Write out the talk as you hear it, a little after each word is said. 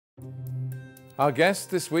Our guest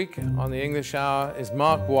this week on the English Hour is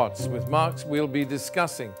Mark Watts. With Mark, we'll be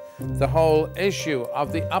discussing the whole issue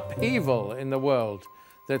of the upheaval in the world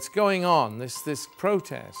that's going on, this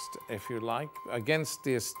protest, if you like, against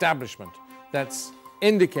the establishment that's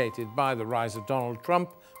indicated by the rise of Donald Trump,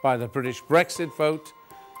 by the British Brexit vote.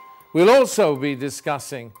 We'll also be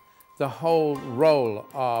discussing the whole role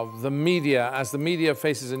of the media as the media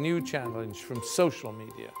faces a new challenge from social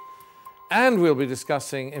media. And we'll be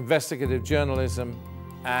discussing investigative journalism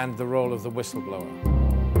and the role of the whistleblower.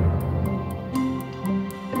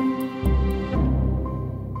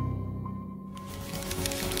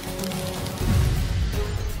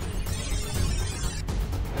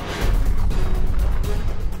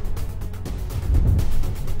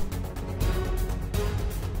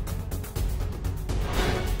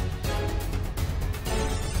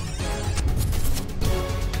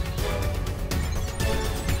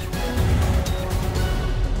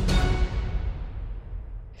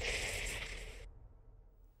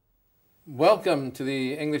 Welcome to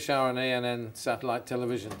the English Hour on ANN Satellite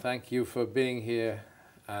Television. Thank you for being here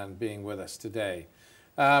and being with us today.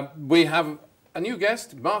 We have a new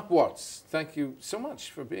guest, Mark Watts. Thank you so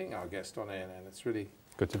much for being our guest on ANN. It's really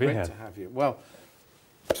good to be here. Great to have you. Well,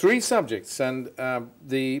 three subjects, and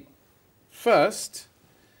the first,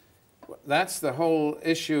 that's the whole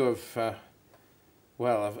issue of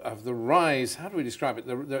of the rise. How do we describe it?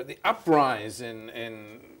 The uprise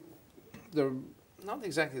in the, not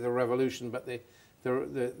exactly the revolution, but the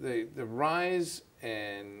rise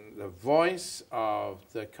in the voice of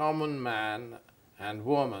the common man and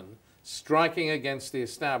woman striking against the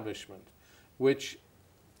establishment, which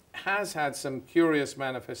has had some curious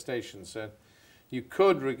manifestations. You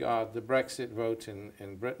could regard the Brexit vote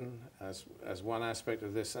in Britain as one aspect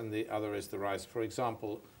of this, and the other is the rise, for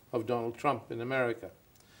example, of Donald Trump in America.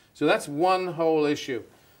 So that's one whole issue,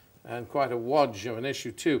 and quite a wodge of an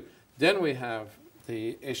issue too. Then we have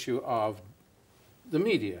the issue of the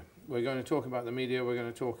media. We're going to talk about the media. We're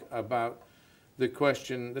going to talk about the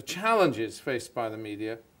question, the challenges faced by the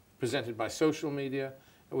media, presented by social media,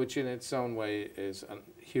 which in its own way is a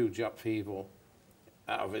huge upheaval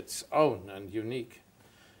of its own and unique.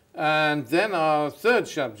 And then our third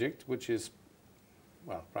subject, which is,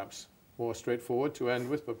 well, perhaps more straightforward to end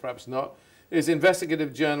with, but perhaps not, is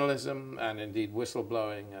investigative journalism and indeed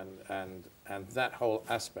whistleblowing and that whole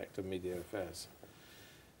aspect of media affairs.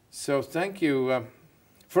 So thank you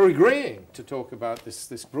for agreeing to talk about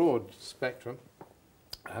this broad spectrum,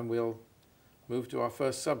 and we'll move to our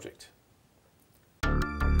first subject.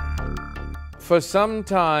 For some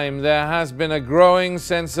time, there has been a growing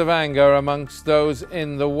sense of anger amongst those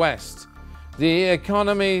in the West. The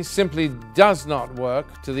economy simply does not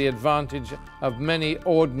work to the advantage of many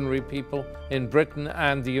ordinary people in Britain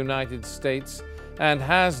and the United States, and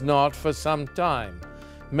has not for some time.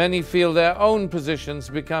 Many feel their own positions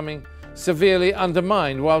becoming severely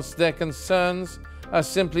undermined, whilst their concerns are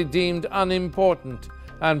simply deemed unimportant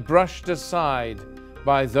and brushed aside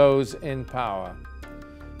by those in power.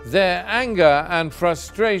 Their anger and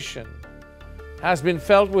frustration has been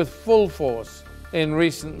felt with full force in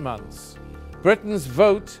recent months. Britain's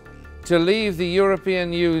vote to leave the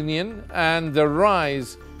European Union and the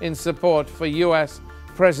rise in support for US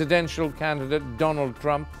presidential candidate Donald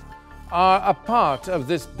Trump are a part of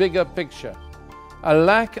this bigger picture. A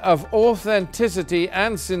lack of authenticity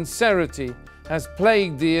and sincerity has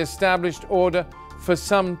plagued the established order for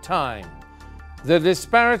some time. The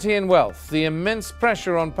disparity in wealth, the immense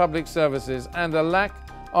pressure on public services, and a lack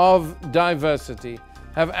of diversity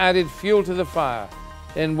have added fuel to the fire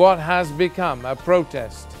in what has become a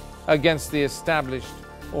protest against the established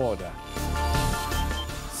order.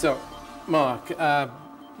 So, Mark,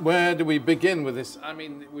 where do we begin with this? I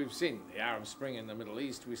mean, we've seen the Arab Spring in the Middle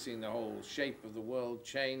East. We've seen the whole shape of the world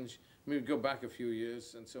change. I mean, we go back a few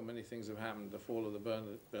years, and so many things have happened. The fall of the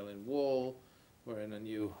Berlin Wall. We're in a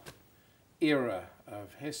new era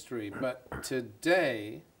of history. But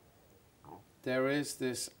today, there is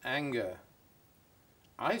this anger.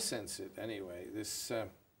 I sense it anyway, this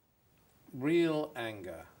real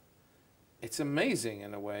anger. It's amazing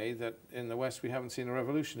in a way that in the West we haven't seen a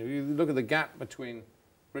revolution. If you look at the gap between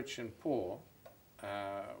rich and poor,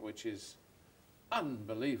 which is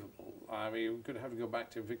unbelievable. I mean, you could have to go back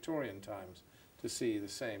to Victorian times to see the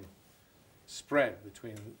same spread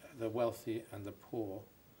between the wealthy and the poor.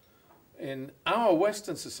 In our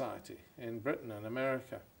Western society, in Britain and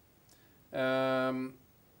America,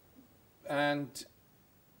 and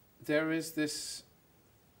there is this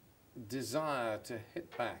desire to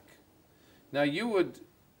hit back. Now, you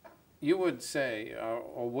would say,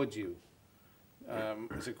 or would you,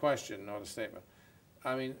 it's a question, not a statement.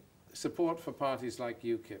 I mean, support for parties like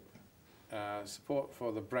UKIP, support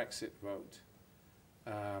for the Brexit vote,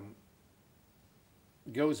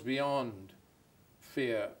 goes beyond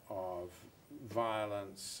fear of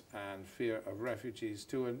violence and fear of refugees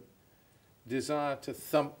to a desire to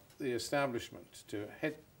thump the establishment, to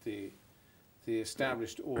hit the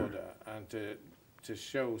established order, and to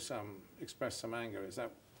show express some anger. Is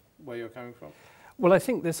that where you're coming from? Well, I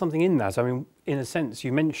think there's something in that. I mean, in a sense,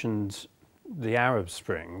 you mentioned the Arab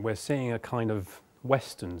Spring. We're seeing a kind of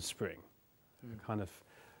Western Spring, a kind of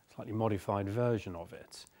slightly modified version of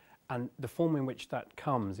it. And the form in which that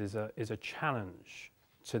comes is a challenge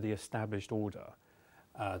to the established order,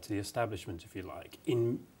 to the establishment, if you like,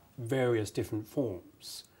 in various different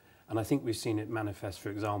forms. And I think we've seen it manifest, for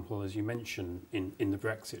example, as you mentioned, in the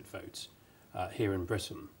Brexit vote here in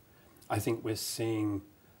Britain. I think we're seeing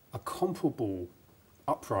a comparable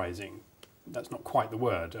uprising. That's not quite the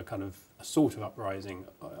word, a sort of uprising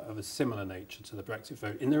of a similar nature to the Brexit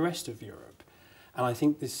vote in the rest of Europe. And I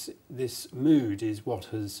think this mood is what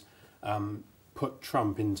has put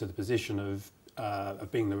Trump into the position of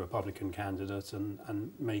being the Republican candidate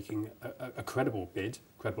and making a credible bid,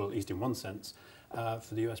 credible at least in one sense,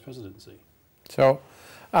 for the US presidency. So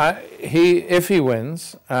if he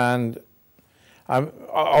wins, and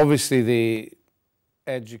obviously the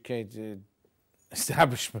educated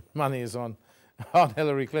establishment money is on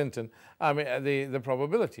Hillary Clinton. I mean, the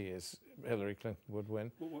probability is Hillary Clinton would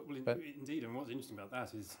win. Well, indeed, and what's interesting about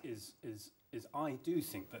that is I do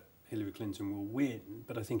think that Hillary Clinton will win,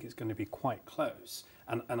 but I think it's going to be quite close.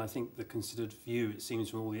 And I think the considered view, it seems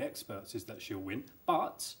from all the experts, is that she'll win.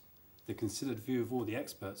 But the considered view of all the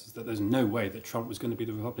experts is that there's no way that Trump was going to be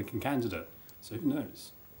the Republican candidate. So who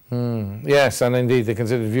knows? Yes, and indeed the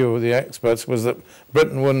considered view of the experts was that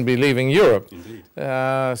Britain wouldn't be leaving Europe. Indeed.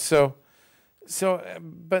 But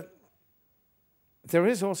there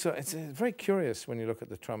is also, it's very curious when you look at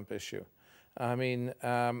the Trump issue. I mean,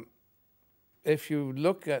 if you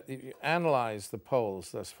analyze the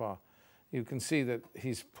polls thus far, you can see that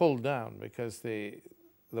he's pulled down because the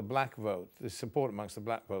black vote, the support amongst the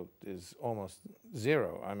black vote is almost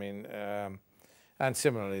zero. I mean, and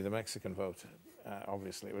similarly the Mexican vote,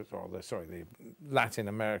 obviously, or the Latin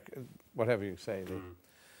America, whatever you say,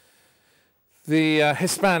 the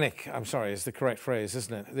Hispanic, I'm sorry, is the correct phrase,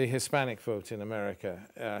 isn't it? The Hispanic vote in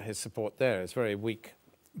America, his support there is very weak.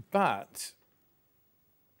 But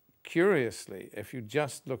curiously, if you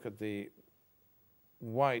just look at the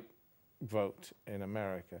white vote in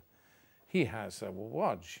America, he has a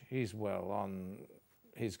wodge. He's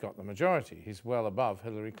he's got the majority. He's well above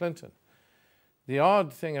Hillary Clinton. The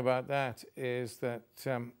odd thing about that is that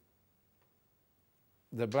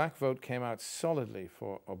the black vote came out solidly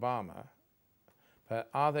for Obama. But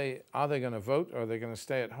are they going to vote, or are they going to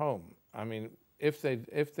stay at home? I mean, if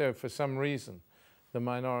they're for some reason the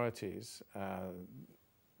minorities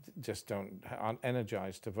just aren't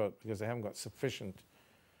energized to vote because they haven't got sufficient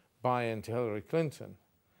buy-in to Hillary Clinton,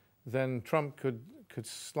 then Trump could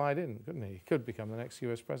slide in, couldn't he? He could become the next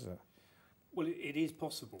US president. Well, it is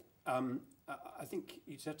possible. I think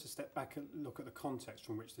you just have to step back and look at the context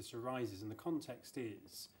from which this arises, and the context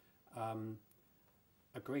is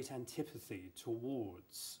a great antipathy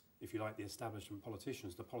towards, if you like, the establishment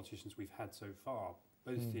politicians, the politicians we've had so far,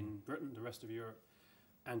 both in Britain, the rest of Europe,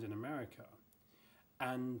 and in America.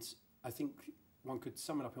 And I think one could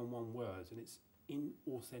sum it up in one word, and it's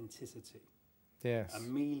inauthenticity. Yes. A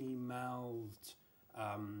mealy-mouthed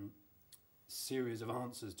series of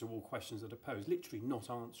answers to all questions that are posed, literally not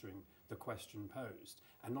answering the question posed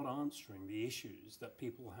and not answering the issues that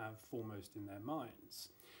people have foremost in their minds.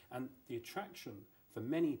 And the attraction for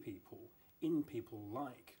many people in people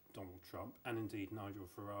like Donald Trump and indeed Nigel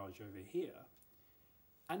Farage over here,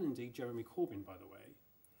 and indeed Jeremy Corbyn, by the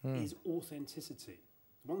way, is authenticity.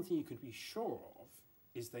 One thing you could be sure of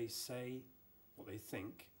is they say what they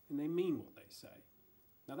think and they mean what they say.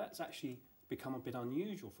 Now that's actually become a bit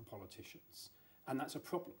unusual for politicians, and that's a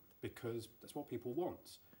problem because that's what people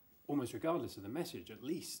want. Almost regardless of the message, at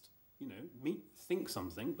least, you know, think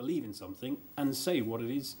something, believe in something, and say what it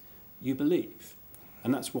is you believe.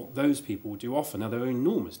 And that's what those people do often. Now, there are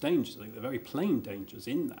enormous dangers. I think there are very plain dangers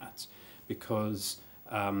in that because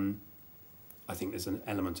I think there's an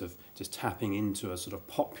element of just tapping into a sort of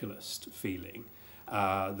populist feeling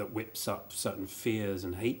that whips up certain fears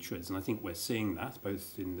and hatreds. And I think we're seeing that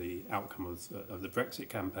both in the outcome of the Brexit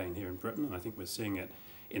campaign here in Britain, and I think we're seeing it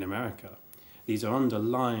in America. These are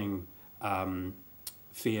underlying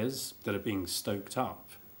fears that are being stoked up.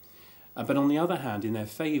 But on the other hand, in their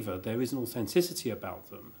favour, there is an authenticity about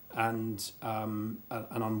them and an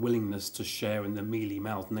unwillingness to share in the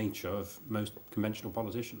mealy-mouthed nature of most conventional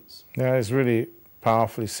politicians. Yeah, it's really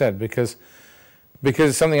powerfully said, because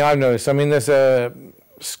it's something I've noticed. I mean, there's a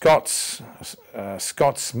Scots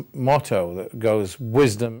motto that goes,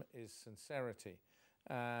 "Wisdom is sincerity,"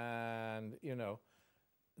 and you know,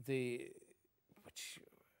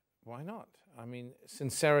 why not? I mean,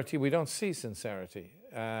 sincerity. We don't see sincerity,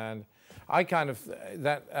 and I kind of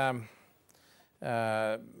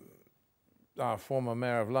our former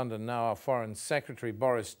mayor of London, now our foreign secretary,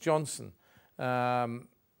 Boris Johnson,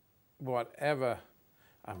 whatever,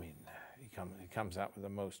 I mean, he comes out with the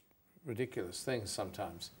most ridiculous things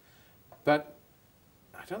sometimes, but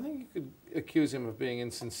I don't think you could accuse him of being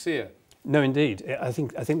insincere. No, indeed. I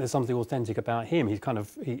think there's something authentic about him. He's kind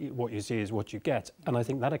of, what you see is what you get. And I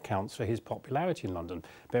think that accounts for his popularity in London,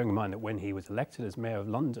 bearing in mind that when he was elected as Mayor of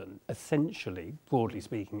London, essentially, broadly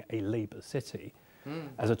speaking, a Labour city,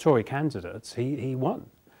 as a Tory candidate, he won.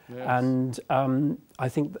 Yes. And I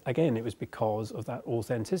think, again, it was because of that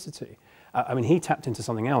authenticity. I mean, he tapped into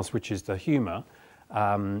something else, which is the humour,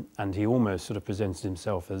 and he almost sort of presented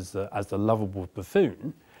himself as the lovable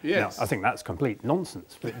buffoon. Yes. Now, I think that's complete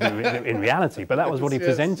nonsense in reality, but that was what he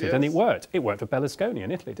presented, and it worked. It worked for Berlusconi in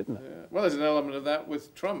Italy, didn't it? Yeah. Well, there's an element of that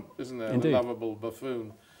with Trump, isn't there? Indeed. The lovable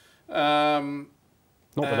buffoon. Not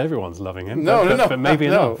that everyone's loving him, but maybe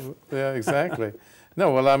enough. Yeah, exactly.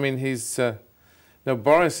 No, well, I mean,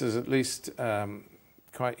 Boris is at least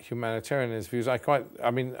quite humanitarian in his views. I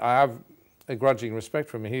have a grudging respect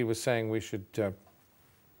for him. He was saying we should,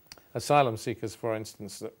 asylum seekers, for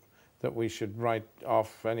instance, that we should write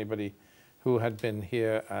off anybody who had been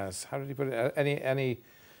here as, how did he put it, any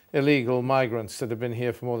illegal migrants that have been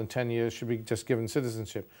here for more than 10 years should be just given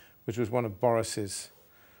citizenship, which was one of Boris's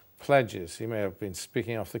pledges. He may have been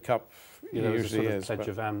speaking off the cup, he usually is. Pledge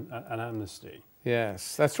of an amnesty.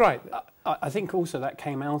 Yes, that's right. I think also that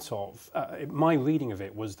came out of, my reading of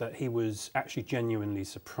it was that he was actually genuinely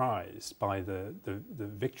surprised by the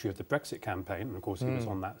victory of the Brexit campaign, and of course he was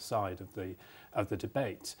on that side of the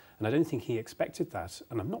debate, and I don't think he expected that,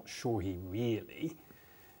 and I'm not sure he really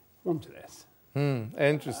wanted it.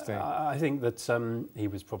 Interesting. I think that he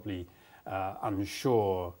was probably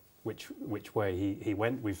unsure which way he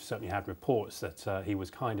went. We've certainly had reports that he was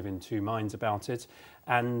kind of in two minds about it,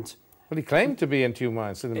 and well, he claimed to be in two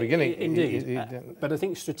minds in the beginning. Indeed. But I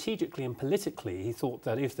think strategically and politically, he thought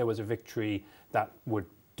that if there was a victory, that would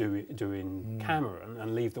do in Cameron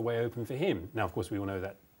and leave the way open for him. Now, of course, we all know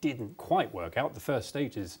that didn't quite work out. The first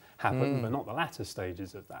stages happened, but not the latter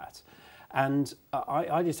stages of that. And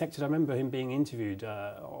I detected, I remember him being interviewed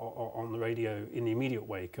on the radio in the immediate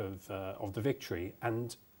wake of the victory,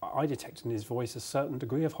 and I detected in his voice a certain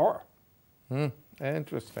degree of horror.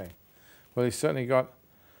 Interesting. Well, he certainly got...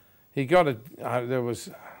 I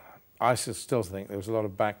still think there was a lot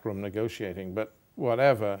of backroom negotiating, but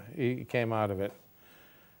whatever, he came out of it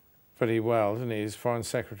pretty well, didn't he? He's foreign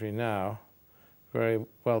secretary now, very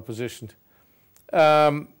well positioned.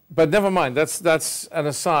 But never mind, that's an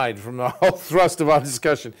aside from the whole thrust of our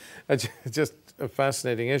discussion. Just a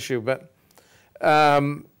fascinating issue, but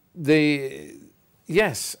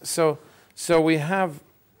yes, so we have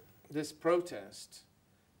this protest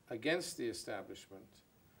against the establishment.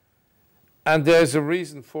 And there's a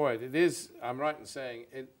reason for it. It is, I'm right in saying,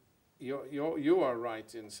 you are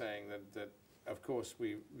right in saying that of course,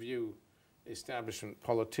 we view establishment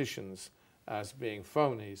politicians as being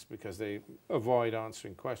phonies because they avoid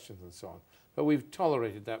answering questions and so on. But we've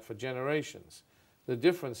tolerated that for generations. The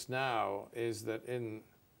difference now is that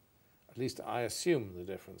at least I assume the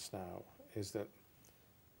difference now, is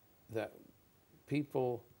that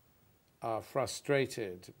people are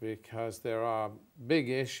frustrated because there are big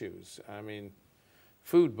issues. I mean,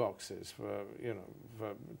 food boxes for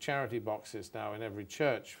charity boxes now in every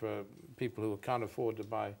church for people who can't afford to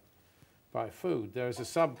buy food. There is a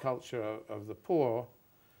subculture of the poor.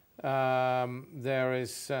 There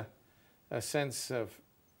is a sense of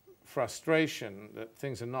frustration that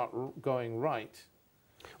things are not going right.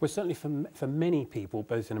 Well, certainly for many people,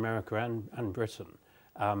 both in America and Britain,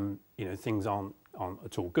 things aren't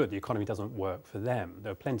at all good. The economy doesn't work for them.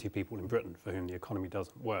 There are plenty of people in Britain for whom the economy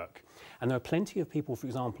doesn't work. And there are plenty of people, for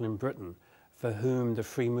example, in Britain, for whom the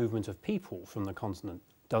free movement of people from the continent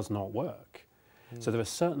does not work. So there are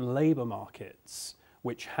certain labour markets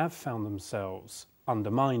which have found themselves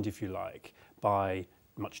undermined, if you like, by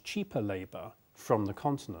much cheaper labour from the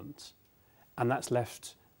continent, and that's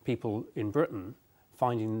left people in Britain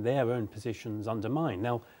finding their own positions undermined.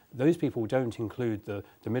 Now, those people don't include the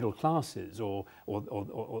middle classes or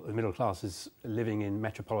the middle classes living in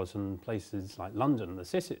metropolitan places like London, the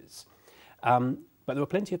cities. But there were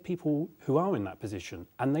plenty of people who are in that position,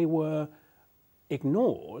 and they were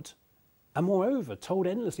ignored and moreover told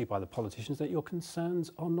endlessly by the politicians that your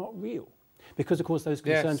concerns are not real. Because of course those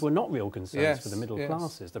concerns were not real concerns for the middle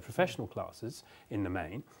classes, the professional classes in the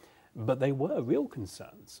main, but they were real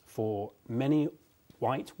concerns for many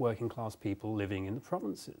white working class people living in the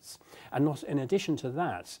provinces. And not, in addition to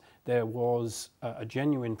that, there was a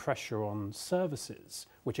genuine pressure on services,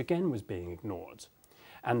 which again was being ignored.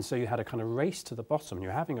 And so you had a kind of race to the bottom.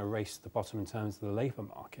 You're having a race to the bottom in terms of the labour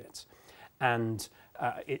market. And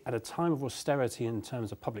at a time of austerity in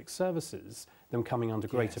terms of public services, them coming under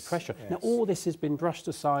greater pressure. Now, all this has been brushed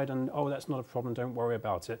aside and, oh, that's not a problem, don't worry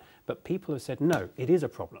about it. But people have said, no, it is a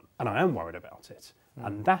problem, and I am worried about it.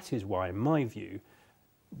 And that is why, in my view,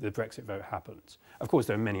 the Brexit vote happened. Of course,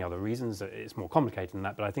 there are many other reasons. It's more complicated than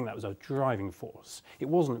that, but I think that was a driving force. It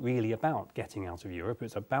wasn't really about getting out of Europe.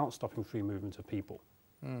 It's about stopping free movement of people.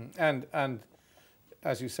 And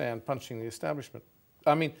as you say, and punching the establishment.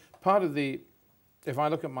 I mean, part of the, if I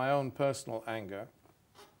look at my own personal anger,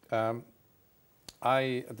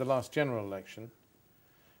 I, at the last general election,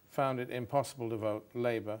 found it impossible to vote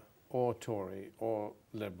Labour or Tory or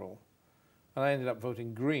Liberal, and I ended up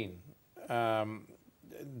voting Green,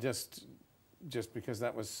 just because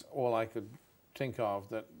that was all I could think of,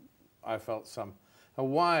 that I felt some,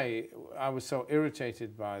 why I was so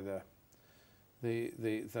irritated by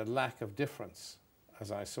the lack of difference,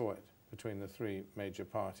 as I saw it, between the three major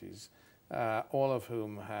parties, all of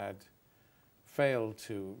whom had failed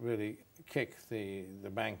to really kick the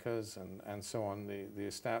bankers and so on,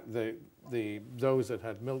 those that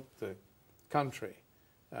had milked the country,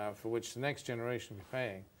 for which the next generation will be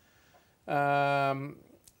paying.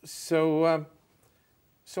 So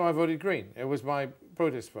I voted Green. It was my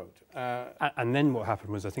protest vote. And then what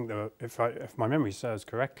happened was, I think there were, if my memory serves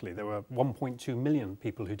correctly, there were 1.2 million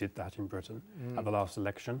people who did that in Britain at the last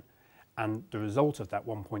election. And the result of that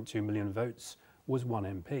 1.2 million votes was one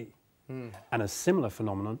MP. And a similar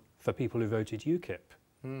phenomenon for people who voted UKIP.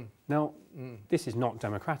 Now, this is not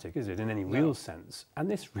democratic, is it, in any real sense?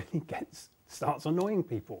 And this really starts annoying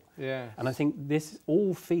people. And I think this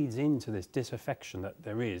all feeds into this disaffection that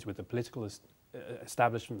there is with the political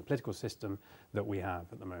establishment, the political system that we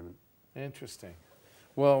have at the moment. Interesting.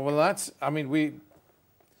 Well, that's, I mean, we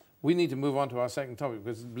need to move on to our second topic,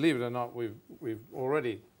 because believe it or not, we've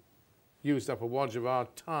already used up a wodge of our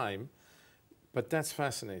time. But that's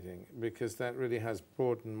fascinating, because that really has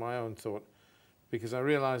broadened my own thought, because I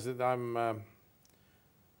realize that I'm,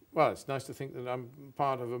 well, it's nice to think that I'm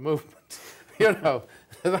part of a movement, you know,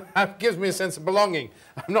 that gives me a sense of belonging.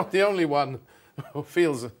 I'm not the only one who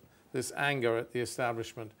feels this anger at the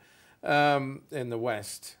establishment in the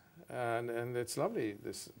West. And it's lovely,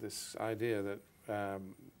 this idea that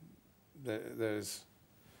there's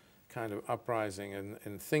kind of uprising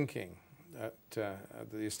in thinking that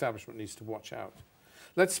the establishment needs to watch out.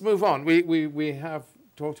 Let's move on. We have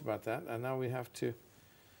talked about that, and now we have to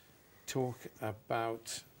talk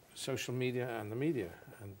about social media and the media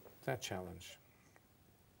and that challenge.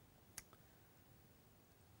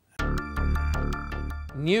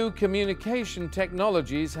 New communication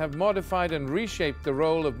technologies have modified and reshaped the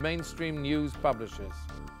role of mainstream news publishers.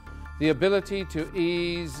 The ability to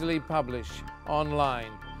easily publish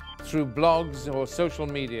online through blogs or social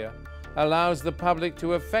media allows the public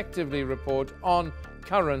to effectively report on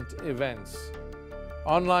current events.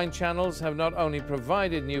 Online channels have not only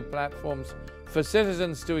provided new platforms for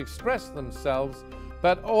citizens to express themselves,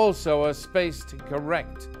 but also a space to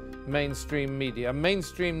correct mainstream media.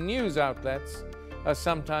 Mainstream news outlets are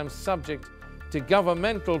sometimes subject to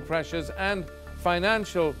governmental pressures and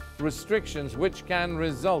financial restrictions, which can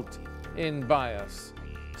result in bias.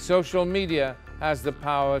 Social media has the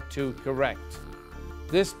power to correct.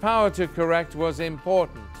 This power to correct was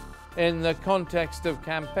important in the context of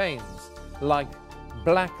campaigns like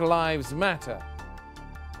Black Lives Matter,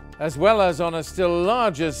 as well as on a still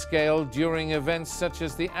larger scale during events such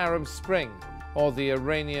as the Arab Spring or the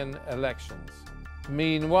Iranian elections.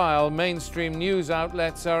 Meanwhile, mainstream news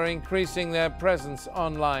outlets are increasing their presence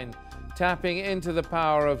online, tapping into the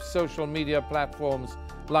power of social media platforms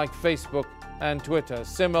like Facebook and Twitter.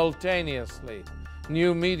 Simultaneously,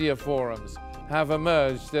 new media forums have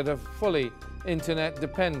emerged that are fully internet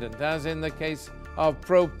dependent, as in the case of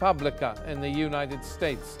ProPublica in the United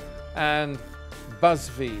States and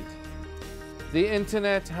BuzzFeed. The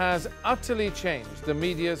internet has utterly changed the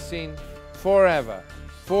media scene forever,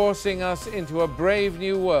 forcing us into a brave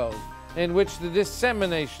new world in which the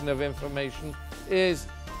dissemination of information is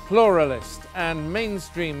pluralist and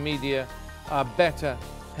mainstream media are better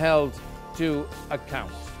held to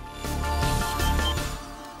account.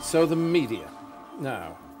 So the media.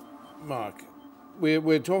 Now, Mark,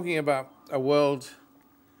 we're talking about a world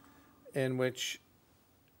in which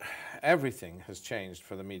everything has changed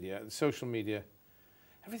for the media, social media.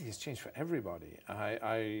 Everything has changed for everybody.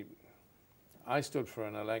 I stood for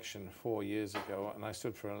an election 4 years ago, and I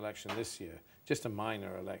stood for an election this year, just a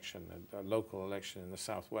minor election, a local election in the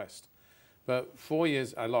Southwest. But 4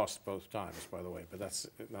 years, I lost both times, by the way, but that's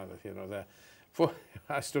neither here nor there.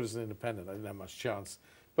 I stood as an independent, I didn't have much chance.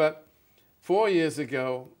 But 4 years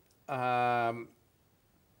ago, I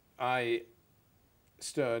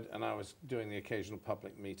stood and I was doing the occasional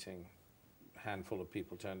public meeting. A handful of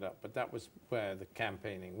people turned up, but that was where the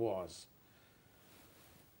campaigning was.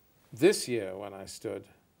 This year, when I stood,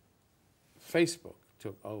 Facebook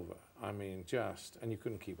took over. I mean, and you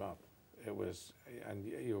couldn't keep up. It was, and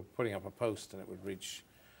you were putting up a post and it would reach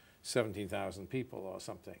 17,000 people or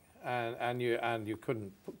something. And you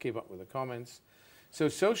couldn't keep up with the comments. So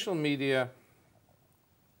social media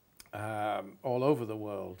all over the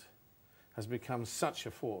world has become such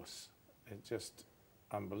a force. It's just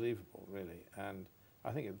unbelievable, really. And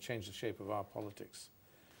I think it'll change the shape of our politics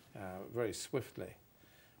very swiftly.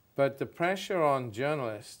 But the pressure on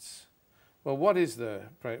journalists, well, what is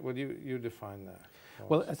well, you define that.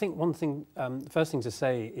 Well, I think one thing, the first thing to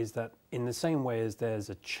say is that in the same way as there's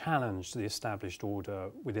a challenge to the established order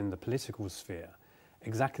within the political sphere,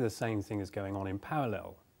 exactly the same thing is going on in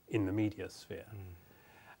parallel in the media sphere.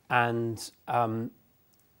 And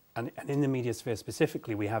in the media sphere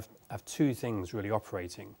specifically, we have two things really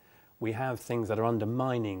operating. We have things that are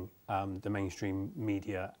undermining the mainstream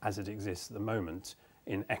media as it exists at the moment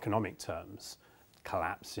in economic terms,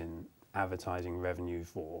 collapse in advertising revenue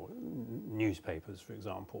for newspapers, for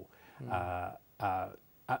example. And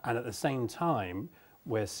at the same time,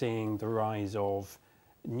 we're seeing the rise of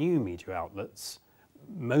new media outlets,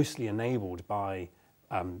 mostly enabled by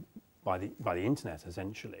the internet,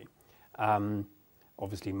 essentially.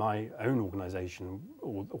 Obviously, my own organisation,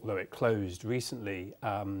 although it closed recently,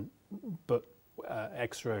 but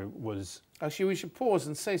Exaro was... Actually, we should pause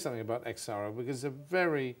and say something about Exaro, because it's a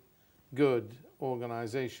very good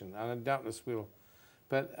organisation, and doubtless we'll...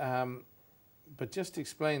 But just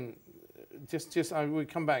explain... we'll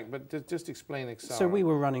come back, but just explain Exaro. So we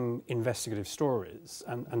were running investigative stories,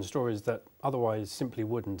 and stories that otherwise simply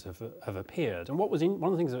wouldn't have appeared. And one of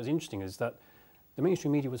the things that was interesting is that the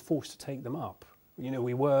mainstream media was forced to take them up. You know,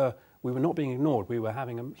 we were not being ignored. We were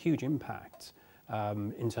having a huge impact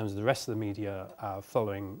in terms of the rest of the media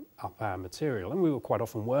following up our material, and we were quite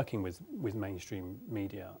often working with mainstream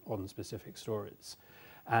media on specific stories.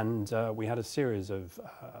 And we had a series of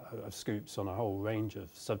scoops on a whole range of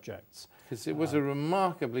subjects. Because it was a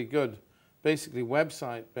remarkably good, basically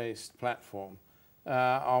website-based platform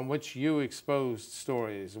on which you exposed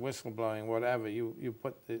stories, whistleblowing, whatever, you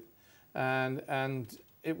put it, and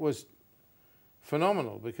it was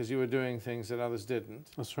phenomenal because you were doing things that others didn't.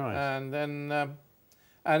 That's right. And then,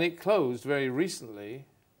 and it closed very recently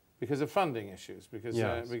because of funding issues, because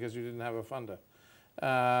because you didn't have a funder.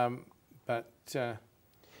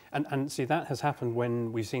 And see, that has happened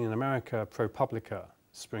when we've seen in America ProPublica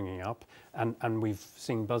springing up, and we've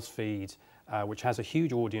seen BuzzFeed, which has a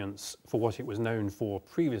huge audience for what it was known for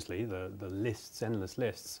previously, the lists, endless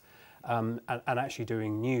lists, and actually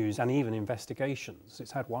doing news and even investigations.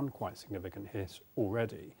 It's had one quite significant hit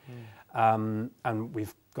already. And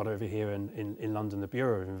we've got over here in London the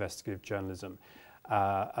Bureau of Investigative Journalism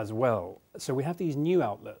as well. So we have these new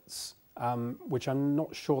outlets, which I'm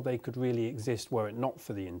not sure they could really exist were it not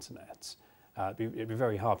for the internet. It'd be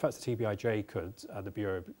very hard. Perhaps the TBIJ could, the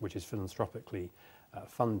Bureau, which is philanthropically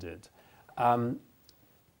funded.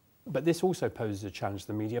 But this also poses a challenge to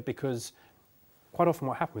the media, because quite often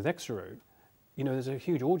what happened with Exaro, you know, there's a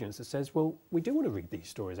huge audience that says, well, we do want to read these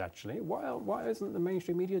stories actually. Why isn't the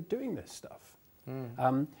mainstream media doing this stuff?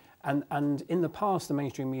 And in the past, the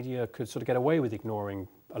mainstream media could sort of get away with ignoring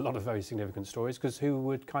a lot of very significant stories, because who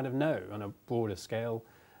would kind of know on a broader scale,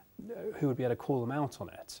 who would be able to call them out on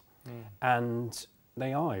it? And the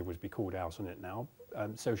AI would be called out on it now.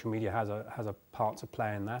 Social media has a part to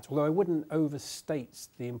play in that, although I wouldn't overstate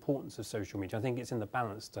the importance of social media. I think it's in the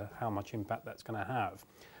balance to how much impact that's going to have.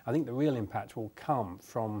 I think the real impact will come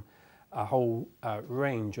from a whole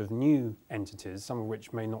range of new entities, some of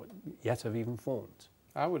which may not yet have even formed.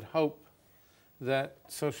 I would hope that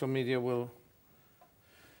social media will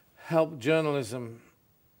help journalism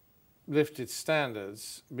lift its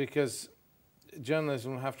standards, because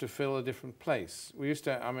journalism will have to fill a different place. We used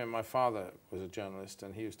to, I mean, my father was a journalist,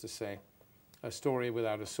 and he used to say, a story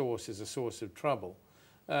without a source is a source of trouble,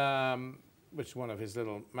 which is one of his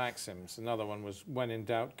little maxims. Another one was, when in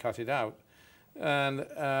doubt, cut it out. And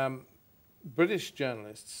British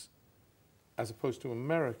journalists, as opposed to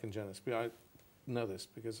American journalists, I know this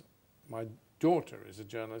because my daughter is a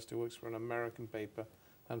journalist who works for an American paper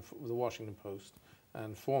and for the Washington Post,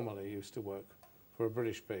 and formerly used to work for a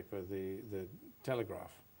British paper, the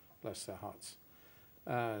Telegraph, bless their hearts.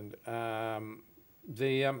 And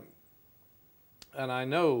and I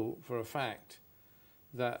know for a fact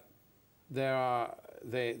that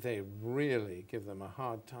they really give them a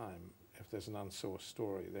hard time if there's an unsourced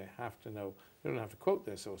story. They have to know, they don't have to quote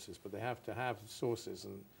their sources, but they have to have sources,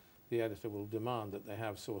 and the editor will demand that they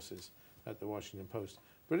have sources at the Washington Post.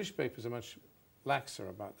 British papers are much laxer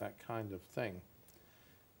about that kind of thing.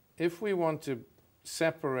 If we want to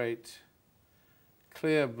separate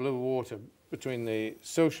clear blue water between the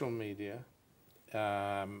social media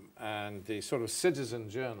and the sort of citizen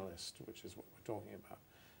journalist, which is what we're talking about,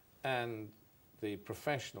 and the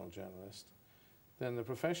professional journalist, then the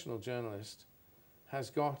professional journalist has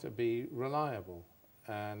got to be reliable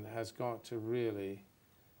and has got to really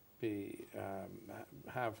be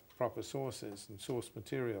have proper sources and source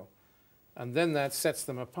material. And then that sets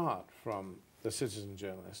them apart from the citizen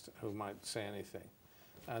journalist who might say anything.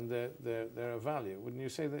 And they're of value. Wouldn't you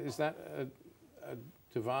say that? Is that a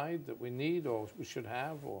divide that we need or we should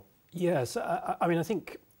have? Or? Yes, I mean, I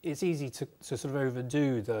think it's easy to sort of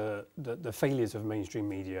overdo the failures of mainstream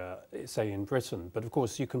media, say in Britain, but of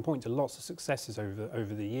course you can point to lots of successes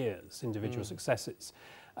over the years, individual successes.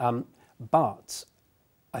 But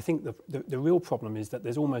I think the real problem is that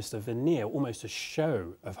there's almost a veneer, almost a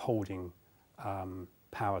show of holding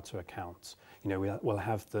power to account. You know, we'll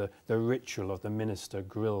have the ritual of the minister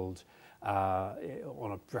grilled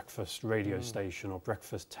on a breakfast radio station or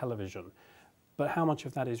breakfast television. But how much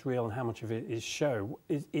of that is real and how much of it is show?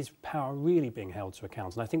 Is power really being held to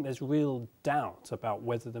account? And I think there's real doubt about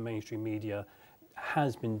whether the mainstream media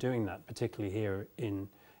has been doing that, particularly here in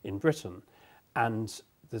Britain. And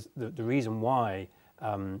the reason why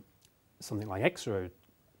something like Exeroad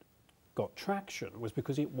got traction was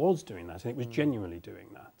because it was doing that, and it was genuinely doing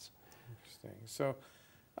that. Interesting. So,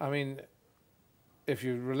 I mean, if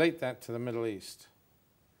you relate that to the Middle East,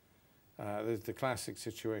 there's the classic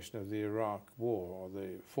situation of the Iraq War, or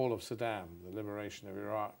the fall of Saddam, the liberation of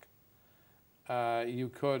Iraq. You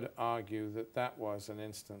could argue that that was an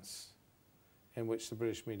instance in which the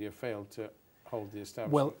British media failed to hold the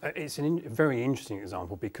establishment. Well, it's a very interesting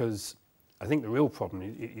example because I think the real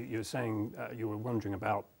problem, you're saying, you were wondering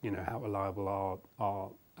about, you know, how reliable are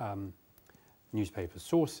newspaper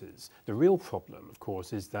sources. The real problem, of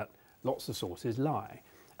course, is that lots of sources lie.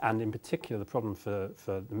 And in particular, the problem for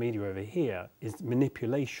the media over here is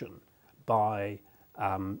manipulation by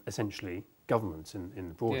essentially governments in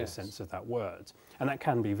the broadest sense of that word. And that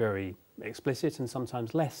can be very explicit and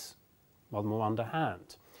sometimes less, rather more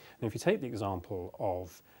underhand. And if you take the example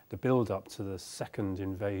of the build-up to the second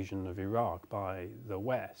invasion of Iraq by the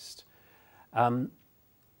West, in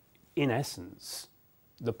essence,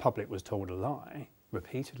 the public was told a lie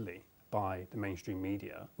repeatedly by the mainstream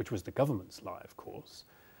media, which was the government's lie, of course.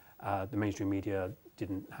 The mainstream media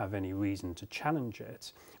didn't have any reason to challenge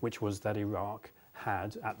it, which was that Iraq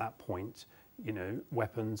had, at that point, you know,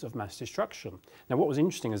 weapons of mass destruction. Now, what was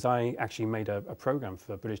interesting is I actually made a program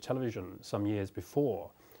for British television some years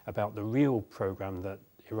before about the real program that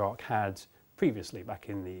Iraq had previously, back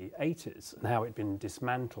in the 80s, and how it'd been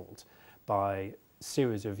dismantled by a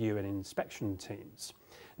series of UN inspection teams.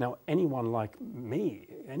 Now, anyone like me,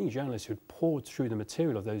 any journalist who'd poured through the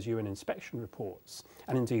material of those UN inspection reports,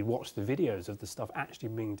 and indeed watched the videos of the stuff actually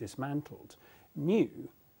being dismantled, knew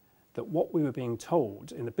that what we were being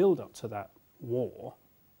told in the build-up to that war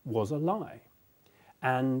was a lie.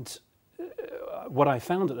 And what I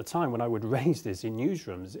found at the time when I would raise this in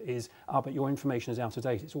newsrooms is, but your information is out of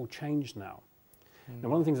date, it's all changed now. Now,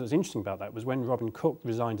 one of the things that was interesting about that was when Robin Cook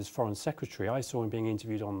resigned as Foreign Secretary, I saw him being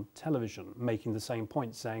interviewed on television making the same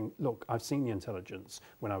point, saying, look, I've seen the intelligence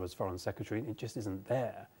when I was Foreign Secretary, and it just isn't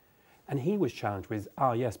there. And he was challenged with,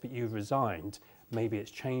 yes, but you've resigned, maybe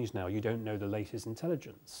it's changed now, you don't know the latest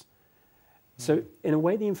intelligence. So in a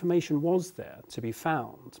way, the information was there to be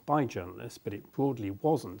found by journalists, but it broadly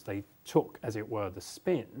wasn't. They took, as it were, the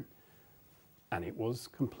spin, and it was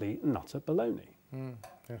complete and utter baloney.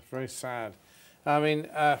 It's very sad. I mean,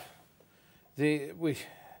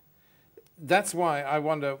 that's why I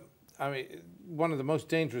wonder, I mean, one of the most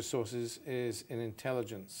dangerous sources is an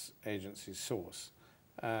intelligence agency source,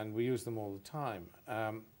 and we use them all the time.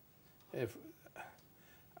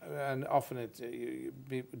 And often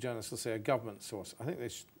journalists will say a government source. I think they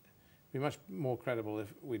should be much more credible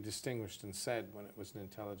if we distinguished and said when it was an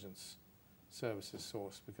intelligence services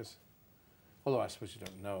source, because Although I suppose you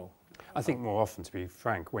don't know. I think more often, to be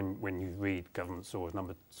frank, when you read government source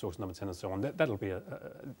number 10 and so on, that'll be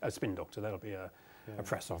a spin doctor, that'll be a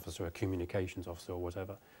press officer, a communications officer or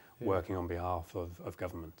whatever, working on behalf of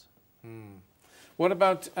government. What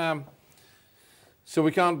about, so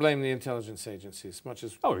we can't blame the intelligence agencies much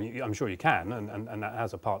as... Oh, I'm sure you can, and that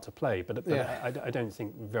has a part to play, but I don't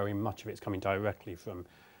think very much of it's coming directly from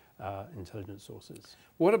intelligence sources.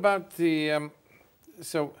 What about the,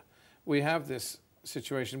 so we have this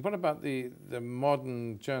situation, what about the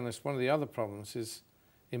modern journalist? One of the other problems is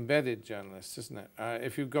embedded journalists, isn't it?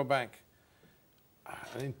 If you go back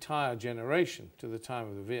an entire generation to the time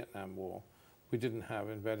of the Vietnam War, we didn't have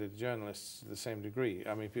embedded journalists to the same degree.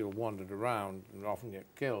 I mean, people wandered around and often get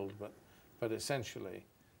killed, but essentially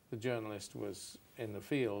the journalist was in the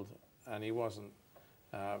field and he wasn't,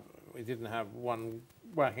 we didn't have one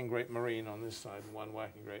whacking great Marine on this side and one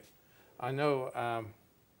whacking great... I know, I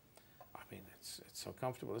mean, it's so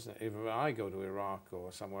comfortable, isn't it? If I go to Iraq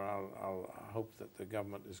or somewhere, I'll hope that the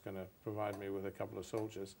government is going to provide me with a couple of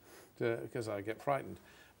soldiers because I get frightened.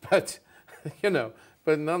 But, you know,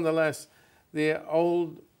 but nonetheless, we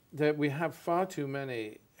have far too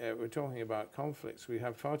many, we're talking about conflicts, we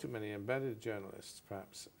have far too many embedded journalists,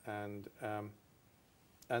 perhaps, and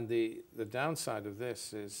the downside of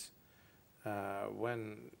this is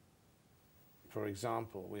when, for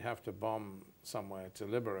example, we have to bomb somewhere to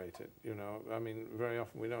liberate it, you know, I mean, very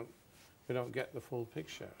often we don't get the full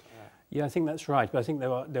picture. Yeah, I think that's right, but I think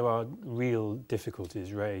there are real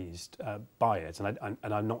difficulties raised by it, and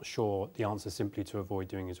I'm not sure the answer is simply to avoid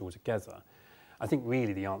doing it altogether. I think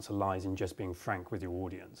really the answer lies in just being frank with your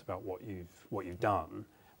audience about what you've done,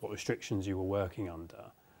 what restrictions you were working under,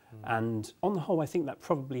 and on the whole, I think that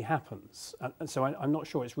probably happens. And so I'm not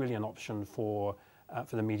sure it's really an option for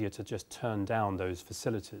the media to just turn down those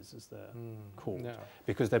facilities, as they're called,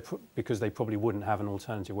 because they probably wouldn't have an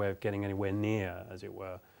alternative way of getting anywhere near, as it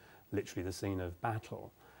were, literally the scene of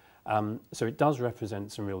battle. So it does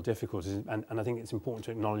represent some real difficulties, and I think it's important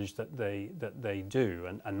to acknowledge that they do,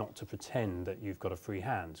 and not to pretend that you've got a free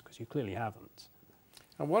hand, because you clearly haven't.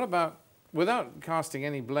 And what about, without casting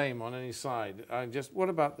any blame on any side, what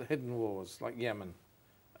about the hidden wars like Yemen?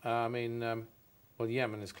 I mean, well,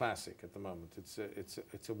 Yemen is classic at the moment.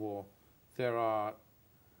 It's a war. There are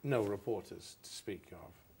no reporters to speak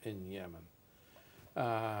of in Yemen.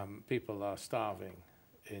 People are starving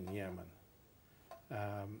in Yemen.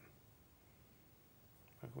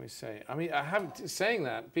 What can we say? I mean, saying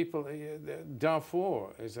that,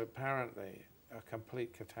 Darfur is apparently a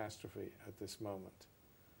complete catastrophe at this moment.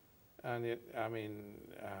 And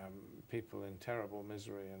people in terrible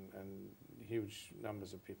misery and huge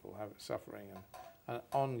numbers of people suffering, and an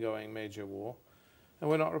ongoing major war, and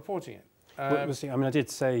we're not reporting it. Well, see, I mean, I did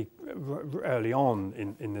say early on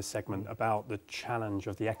in this segment about the challenge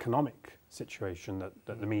of the economic situation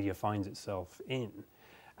that the media finds itself in,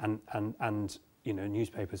 and you know,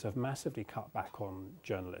 newspapers have massively cut back on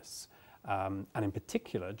journalists, and in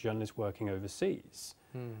particular, journalists working overseas.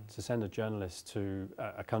 To send a journalist to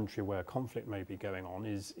a country where conflict may be going on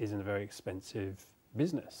is a very expensive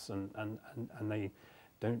business, and they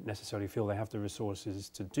don't necessarily feel they have the resources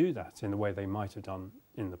to do that in the way they might have done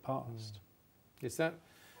in the past. Is that,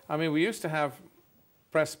 I mean, we used to have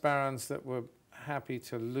press barons that were happy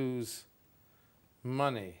to lose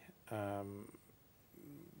money.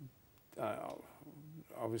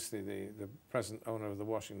 Obviously, the present owner of the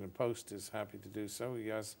Washington Post is happy to do so. He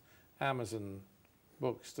has Amazon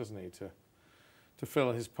books, doesn't he, to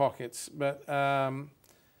fill his pockets. But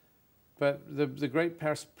the great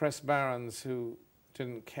press barons who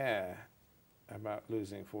didn't care about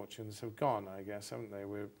losing fortunes have gone, I guess, haven't they?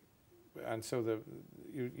 And so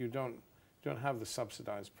you don't have the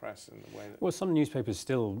subsidized press in the way that... Well, some newspapers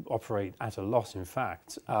still operate at a loss, in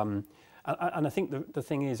fact. And I think the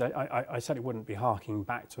thing is, I certainly wouldn't be harking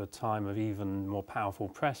back to a time of even more powerful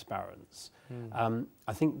press barons.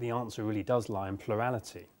 I think the answer really does lie in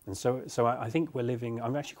plurality. And so I think we're living,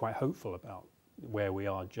 I'm actually quite hopeful about where we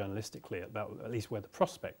are journalistically, about at least where the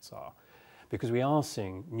prospects are. Because we are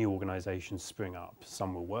seeing new organisations spring up.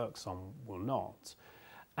 Some will work, some will not.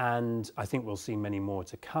 And I think we'll see many more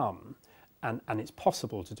to come. And it's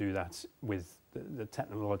possible to do that with the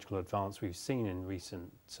technological advance we've seen in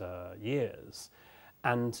recent years.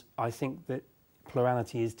 And I think that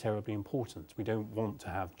plurality is terribly important. We don't want to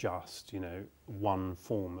have just, you know, one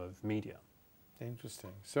form of media.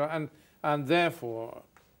 Interesting. So, and therefore,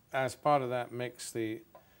 as part of that mix, the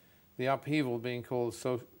upheaval being caused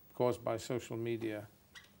by social media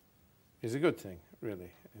is a good thing,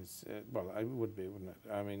 really. Well, it would be, wouldn't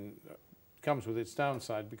it? I mean, it comes with its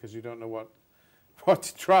downside because you don't know what what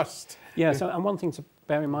to trust. Yeah, so, and one thing to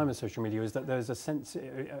bear in mind with social media is that there's a sense,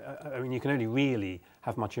 I mean, you can only really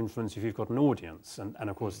have much influence if you've got an audience. And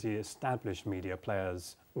of course, the established media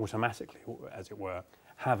players automatically, as it were,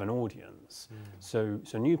 have an audience. So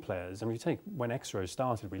new players, I mean, if you take when Exero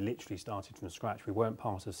started, we literally started from scratch. We weren't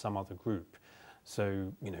part of some other group.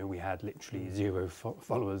 So, you know, we had literally 0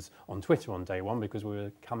 followers on Twitter on day one because we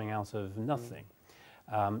were coming out of nothing.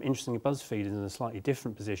 Interestingly, BuzzFeed is in a slightly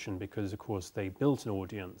different position because, of course, they built an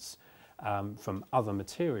audience from other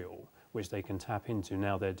material which they can tap into.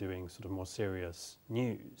 Now they're doing sort of more serious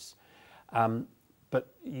news. But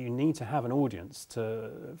you need to have an audience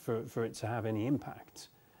for it to have any impact.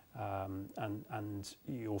 And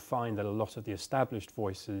you'll find that a lot of the established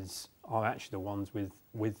voices are actually the ones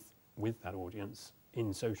with that audience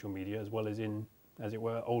in social media as well as in, as it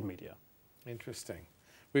were, old media. Interesting.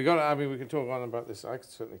 We can talk on about this. I could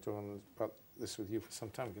certainly talk on about this with you for some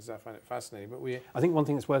time because I find it fascinating. But I think one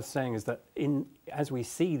thing that's worth saying is that as we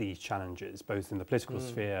see these challenges, both in the political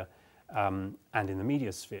sphere and in the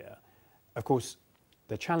media sphere, of course,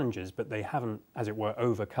 they're challenges, but they haven't, as it were,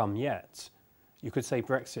 overcome yet. You could say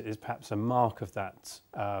Brexit is perhaps a mark of that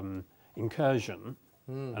incursion.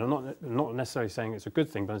 And I'm not necessarily saying it's a good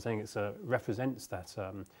thing, but I'm saying it represents that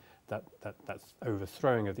that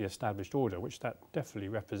overthrowing of the established order, which that definitely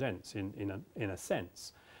represents in a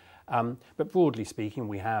sense. But broadly speaking,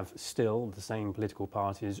 we have still the same political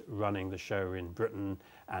parties running the show in Britain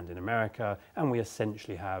and in America, and we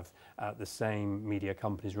essentially have the same media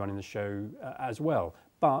companies running the show as well.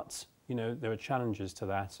 But you know, there are challenges to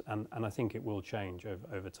that, and I think it will change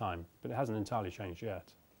over time. But it hasn't entirely changed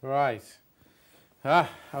yet. Right.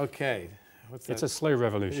 Okay. What's that? It's a slow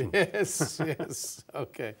revolution. Yes, yes.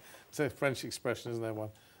 Okay. It's a French expression, isn't there one?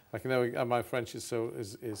 I can never. My French is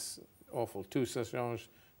awful. Tout ça change,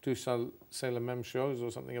 tout ça c'est la même chose,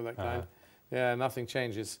 or something of that kind. Yeah, nothing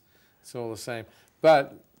changes. It's all the same.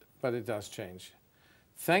 But it does change.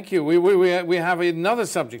 Thank you. We have another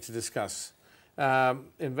subject to discuss.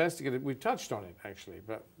 Investigative. We touched on it actually,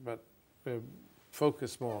 but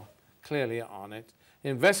focus more clearly on it.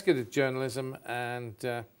 Investigative journalism and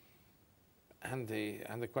the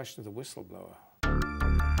question of the whistleblower.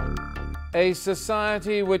 A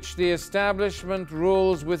society which the establishment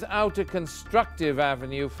rules without a constructive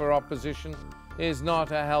avenue for opposition is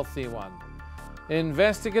not a healthy one.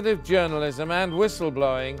 Investigative journalism and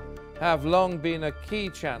whistleblowing have long been a key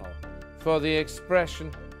channel for the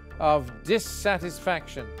expression of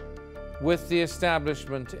dissatisfaction with the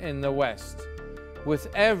establishment in the West, with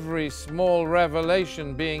every small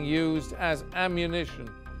revelation being used as ammunition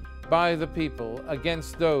by the people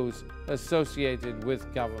against those associated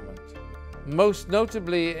with government. Most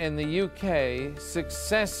notably in the UK,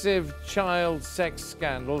 successive child sex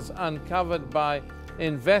scandals uncovered by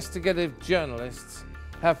investigative journalists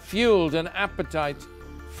have fueled an appetite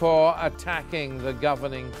for attacking the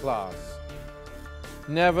governing class.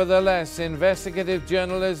 Nevertheless, investigative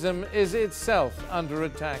journalism is itself under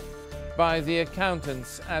attack by the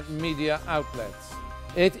accountants at media outlets.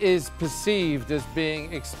 It is perceived as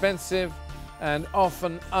being expensive and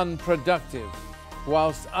often unproductive,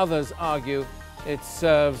 whilst others argue it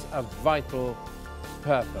serves a vital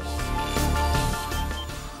purpose.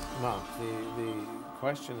 Mark, the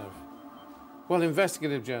question of, well,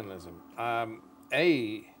 investigative journalism. Are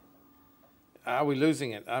we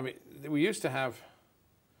losing it? I mean, we used to have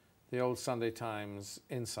the old Sunday Times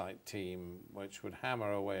Insight team, which would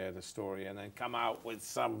hammer away at a story and then come out with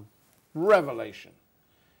some revelation.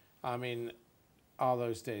 I mean, are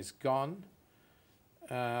those days gone?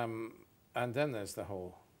 And then there's the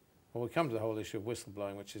whole, well, we come to the whole issue of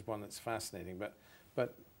whistleblowing, which is one that's fascinating.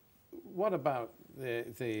 But what about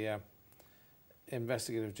the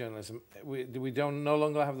investigative journalism? We no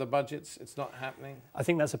longer have the budgets? It's not happening? I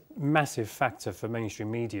think that's a massive factor for mainstream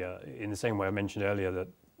media, in the same way I mentioned earlier that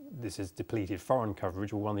this has depleted foreign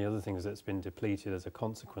coverage. Well, one of the other things that's been depleted as a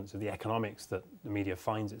consequence of the economics that the media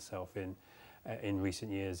finds itself in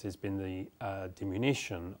recent years has been the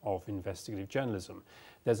diminution of investigative journalism.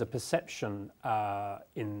 There's a perception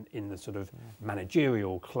in the sort of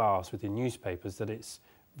managerial class within newspapers that it's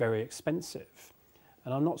very expensive.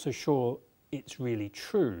 And I'm not so sure it's really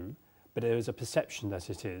true, but there is a perception that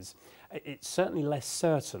it is. It's certainly less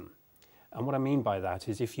certain. And what I mean by that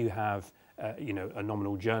is if you have a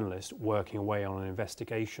nominal journalist working away on an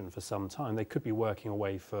investigation for some time, they could be working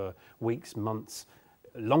away for weeks, months,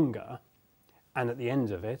 longer, and at the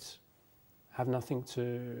end of it, have nothing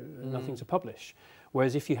to publish.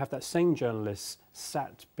 Whereas if you have that same journalist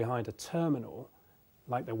sat behind a terminal,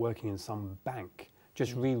 like they're working in some bank,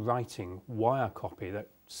 just rewriting wire copy that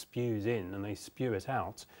spews in and they spew it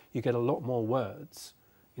out, you get a lot more words,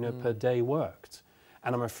 per day worked.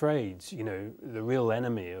 And I'm afraid, the real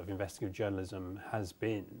enemy of investigative journalism has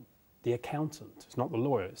been the accountant. It's not the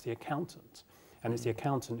lawyer, it's the accountant. And it's the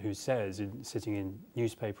accountant who says, sitting in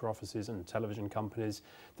newspaper offices and television companies,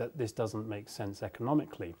 that this doesn't make sense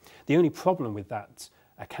economically. The only problem with that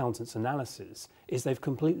accountant's analysis is they've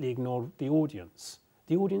completely ignored the audience.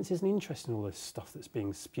 The audience isn't interested in all this stuff that's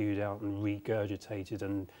being spewed out and regurgitated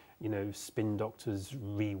and, spin doctors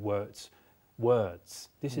reworked words.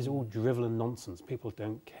 This is all drivel and nonsense. People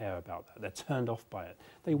don't care about that. They're turned off by it.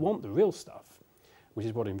 They want the real stuff, which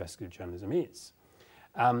is what investigative journalism is.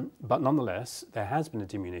 But nonetheless, there has been a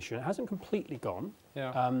diminution. It hasn't completely gone.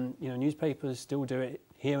 Yeah. Newspapers still do it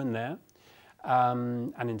here and there,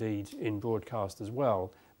 and indeed in broadcast as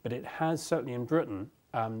well. But it has, certainly in Britain,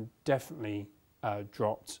 definitely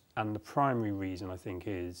dropped. And the primary reason, I think,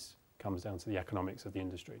 comes down to the economics of the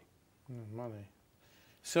industry. Money.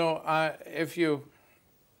 So if you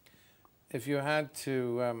had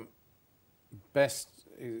to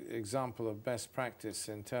example of best practice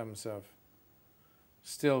in terms of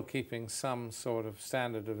still keeping some sort of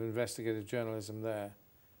standard of investigative journalism there,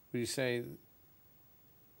 would you say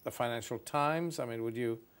the Financial Times? I mean, would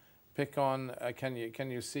you pick on, can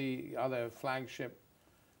you see other flagship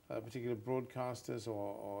particular broadcasters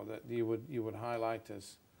or that you would highlight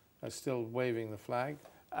as still waving the flag?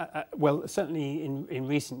 Well, certainly in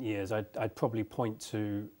recent years, I'd probably point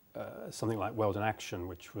to something like World in Action,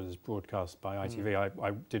 which was broadcast by ITV.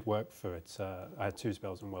 I did work for it. I had 2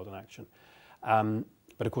 spells in World in Action.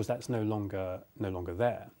 But of course, that's no longer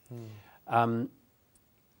there. And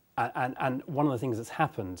one of the things that's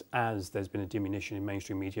happened as there's been a diminution in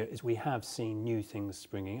mainstream media is we have seen new things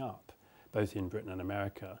springing up, both in Britain and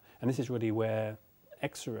America. And this is really where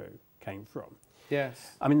Exero came from.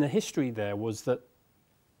 Yes. I mean, the history there was that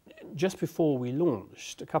just before we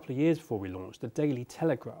launched, a couple of years before we launched, the Daily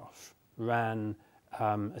Telegraph ran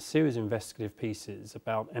a series of investigative pieces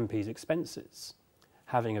about MPs' expenses,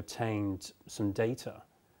 having obtained some data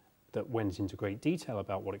that went into great detail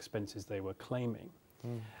about what expenses they were claiming.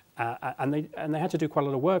 And they had to do quite a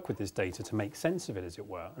lot of work with this data to make sense of it, as it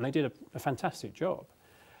were. And they did a fantastic job.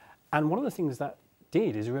 And one of the things that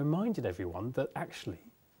did is it reminded everyone that actually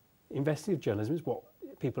investigative journalism is what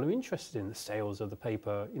people are interested in. The sales of the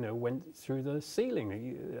paper, went through the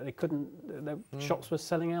ceiling. They couldn't. Their shops were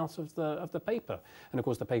selling out of the paper, and of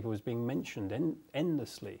course the paper was being mentioned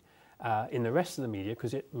endlessly in the rest of the media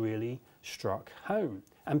because it really struck home,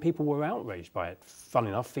 and people were outraged by it. Fun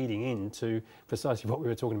enough, feeding into precisely what we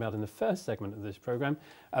were talking about in the first segment of this program,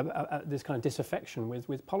 this kind of disaffection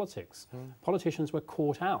with politics. Politicians were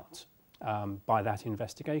caught out by that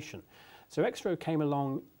investigation. So Exero came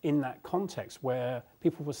along in that context where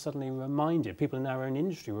people were suddenly reminded, people in our own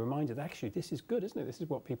industry were reminded, actually, this is good, isn't it? This is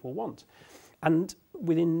what people want. And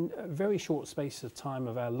within a very short space of time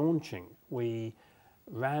of our launching, we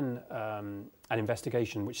ran an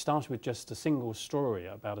investigation which started with just a single story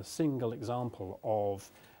about a single example of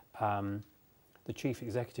the chief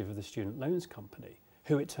executive of the Student Loans Company,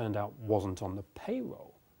 who it turned out wasn't on the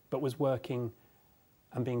payroll, but was working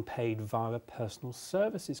and being paid via a personal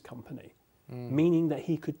services company. Meaning that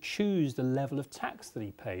he could choose the level of tax that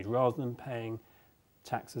he paid rather than paying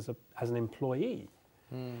tax as an employee.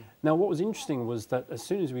 Now, what was interesting was that as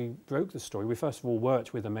soon as we broke the story, we first of all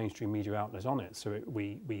worked with a mainstream media outlet on it. So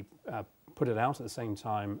we put it out at the same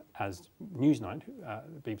time as Newsnight,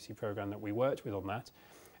 the BBC programme that we worked with on that.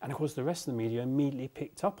 And of course, the rest of the media immediately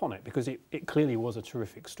picked up on it because it clearly was a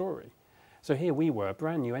terrific story. So here we were, a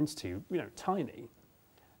brand new entity, tiny,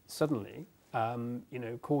 suddenly,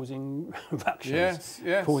 causing ructions,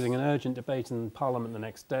 causing an urgent debate in Parliament the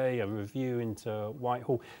next day, a review into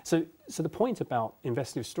Whitehall. So the point about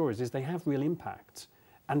investigative stories is they have real impact,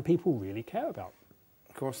 and people really care about them.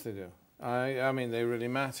 Of course they do. I mean, they really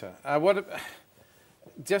matter.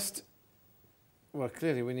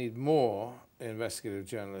 Clearly we need more investigative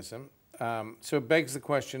journalism. So it begs the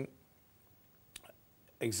question,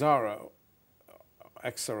 Exero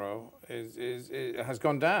has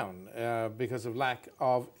gone down because of lack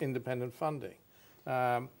of independent funding.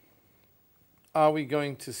 Are we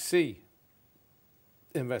going to see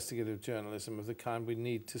investigative journalism of the kind we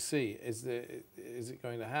need to see? Is it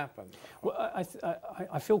going to happen? Well,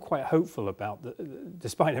 I feel quite hopeful about,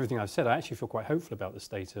 despite everything I've said, I actually feel quite hopeful about the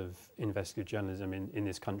state of investigative journalism in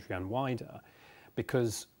this country and wider,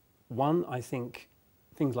 because one, I think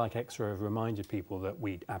things like Exero have reminded people that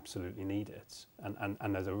we absolutely need it,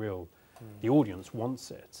 and there's a real, the audience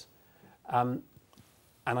wants it. And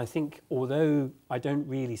I think, although I don't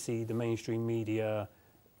really see the mainstream media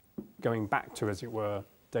going back to, as it were,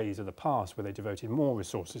 days of the past where they devoted more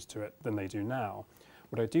resources to it than they do now.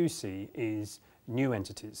 What I do see is new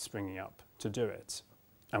entities springing up to do it.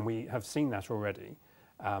 And we have seen that already,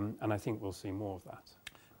 and I think we'll see more of that.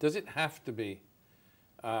 Does it have to be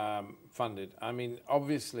funded? I mean,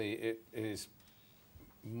 obviously it is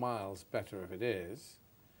miles better if it is,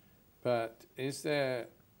 but is there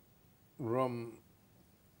room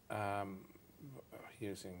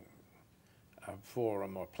using a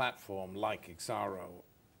forum or platform like Exaro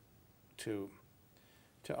to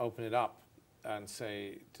open it up and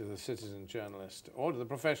say to the citizen journalist or to the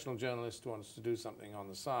professional journalist who wants to do something on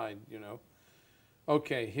the side, you know,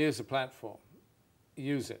 okay, here's a platform,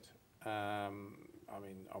 use it. I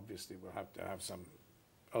mean, obviously we'll have to have some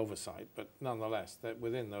oversight, but nonetheless, that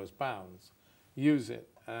within those bounds, use it.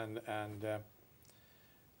 And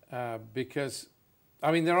because,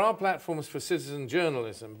 I mean, there are platforms for citizen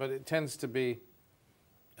journalism, but it tends to be,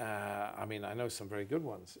 I mean, I know some very good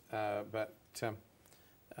ones, but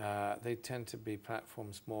they tend to be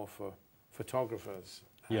platforms more for photographers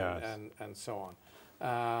and so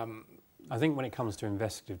on. I think when it comes to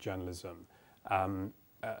investigative journalism,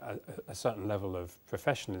 a certain level of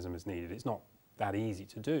professionalism is needed. It's not that easy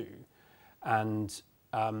to do, and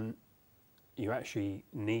you actually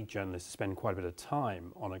need journalists to spend quite a bit of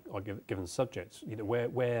time on a given subject. You know,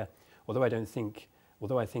 where although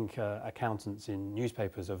I think accountants in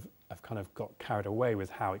newspapers have kind of got carried away with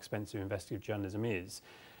how expensive investigative journalism is,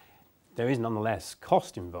 there is nonetheless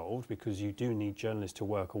cost involved because you do need journalists to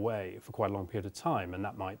work away for quite a long period of time, and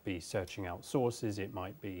that might be searching out sources, it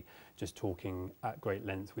might be just talking at great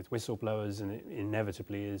length with whistleblowers, and it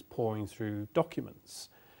inevitably is pouring through documents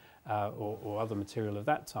or other material of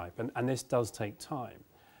that type, and this does take time.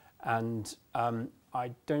 And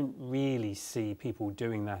I don't really see people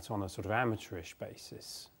doing that on a sort of amateurish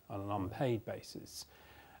basis, on an unpaid basis,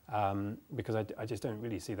 because I just don't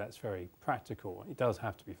really see that's very practical. It does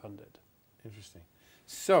have to be funded. Interesting.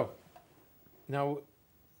 So, now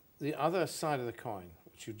the other side of the coin,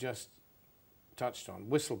 which you just touched on,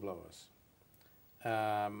 whistleblowers,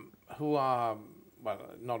 who are, well,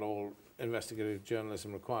 not all investigative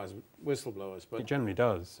journalism requires whistleblowers, but it generally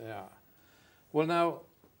does. Yeah. Well, now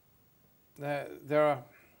there are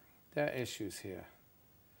issues here.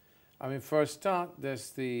 I mean, for a start, there's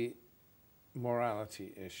the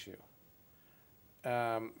morality issue.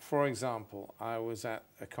 For example, I was at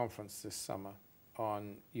a conference this summer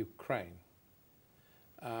on Ukraine,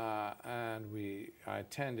 and I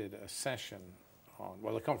attended a session on,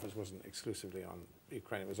 well, the conference wasn't exclusively on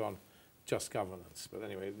Ukraine, it was on just governance, but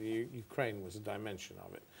anyway, Ukraine was a dimension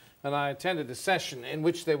of it. And I attended a session in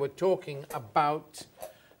which they were talking about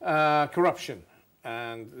corruption,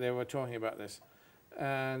 and they were talking about this,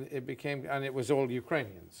 and it was all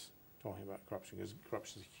Ukrainians talking about corruption, because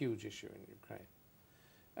corruption is a huge issue in Ukraine.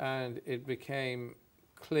 And it became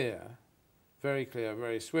clear,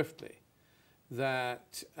 very swiftly,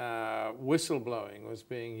 that whistleblowing was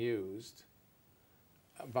being used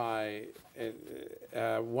by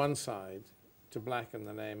one side to blacken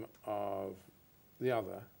the name of the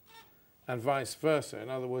other, and vice versa. In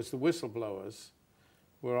other words, the whistleblowers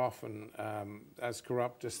were often as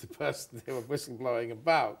corrupt as the person they were whistleblowing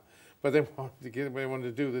about, but they wanted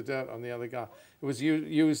to do the dirt on the other guy. It was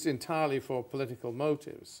used entirely for political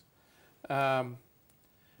motives. And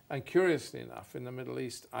curiously enough, in the Middle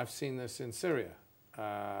East, I've seen this in Syria,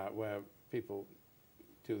 where people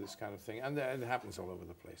do this kind of thing, and it happens all over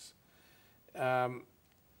the place.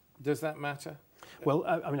 Does that matter? Well,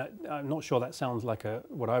 I mean, I'm not sure that sounds like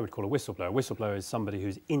what I would call a whistleblower. A whistleblower is somebody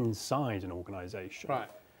who's inside an organisation, right,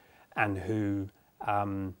 and who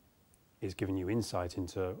is giving you insight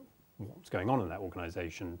into what's going on in that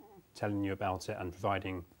organisation, telling you about it and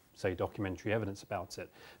providing, say, documentary evidence about it.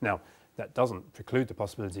 Now, that doesn't preclude the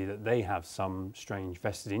possibility that they have some strange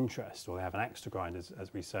vested interest, or they have an axe to grind,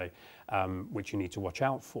 as we say, which you need to watch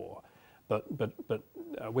out for. But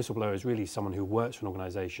a whistleblower is really someone who works for an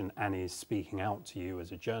organisation and is speaking out to you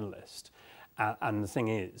as a journalist. And the thing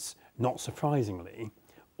is, not surprisingly,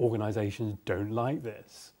 organisations don't like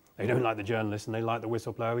this. They don't like the journalist, and they like the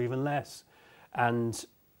whistleblower even less. And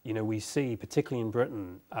you know, we see, particularly in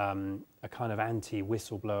Britain, a kind of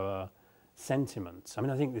anti-whistleblower sentiment. I mean,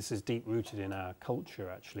 I think this is deep-rooted in our culture,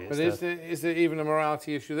 actually. But is there even a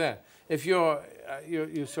morality issue there? If you're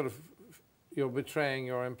betraying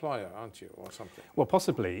your employer, aren't you, or something? Well,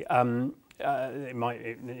 possibly.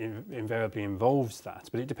 It invariably involves that,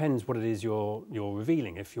 but it depends what it is you're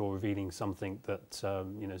revealing. If you're revealing something that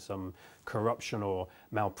you know, some corruption or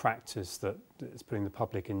malpractice that is putting the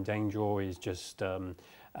public in danger, or is just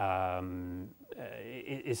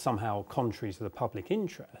is somehow contrary to the public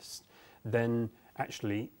interest, then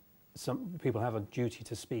actually some people have a duty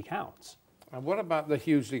to speak out. And what about the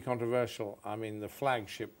hugely controversial, I mean, the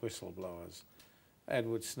flagship whistleblowers,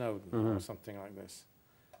 Edward Snowden or something like this?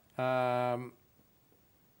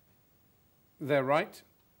 They're right,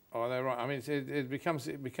 or they're right. I mean, it becomes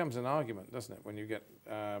an argument, doesn't it? When you get,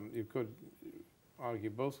 you could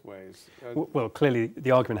argue both ways. Well, clearly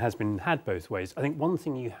the argument has been had both ways. I think one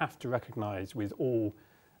thing you have to recognise with all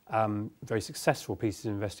very successful pieces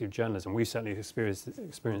of investigative journalism, we've certainly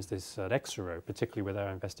experienced this at Exero, particularly with our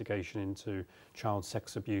investigation into child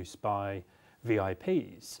sex abuse by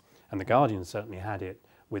VIPs, and The Guardian certainly had it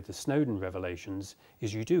with the Snowden revelations,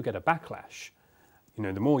 is you do get a backlash. You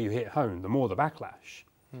know, the more you hit home, the more the backlash.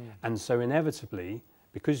 And so inevitably,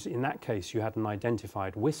 because in that case you had an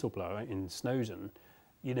identified whistleblower in Snowden,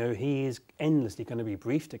 you know, he is endlessly going to be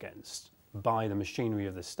briefed against by the machinery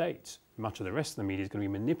of the state. Much of the rest of the media is going to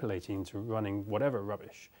be manipulating into running whatever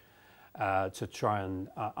rubbish to try and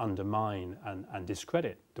undermine and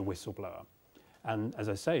discredit the whistleblower. And as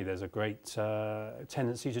I say, there's a great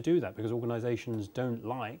tendency to do that because organisations don't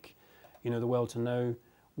like, you know, the world to know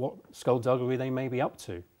what skullduggery they may be up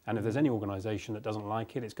to. And if there's any organisation that doesn't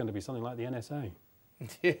like it, it's going to be something like the NSA.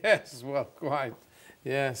 Yes, well, quite.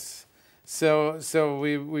 Yes. So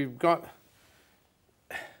we've got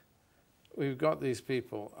these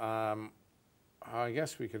people. I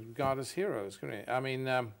guess we could regard as heroes, couldn't we? I mean,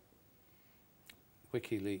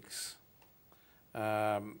 WikiLeaks.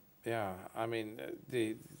 Yeah, I mean,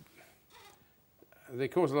 they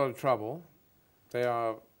cause a lot of trouble. They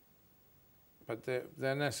are, but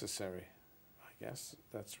they're necessary. I guess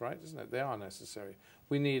that's right, isn't it? They are necessary.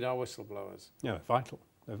 We need our whistleblowers. Yeah, they're vital.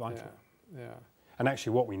 They're vital. Yeah, yeah. And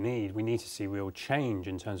actually what we need to see real change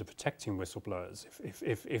in terms of protecting whistleblowers.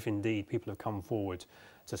 If indeed people have come forward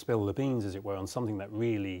to spill the beans, as it were, on something that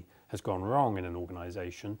really has gone wrong in an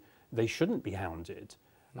organisation, they shouldn't be hounded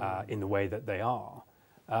in the way that they are.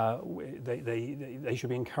 They should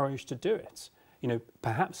be encouraged to do it. You know,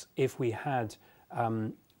 perhaps if we had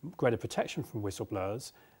greater protection from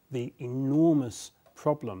whistleblowers, the enormous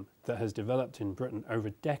problem that has developed in Britain over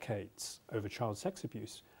decades over child sex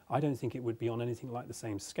abuse, I don't think it would be on anything like the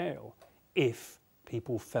same scale if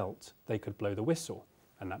people felt they could blow the whistle.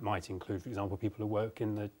 And that might include, for example, people who work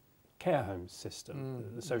in the care home system,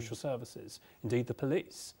 the social services, indeed the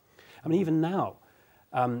police. I mean, even now,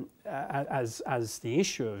 as the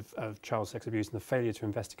issue of child sex abuse and the failure to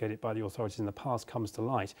investigate it by the authorities in the past comes to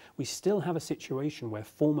light, we still have a situation where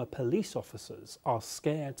former police officers are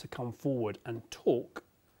scared to come forward and talk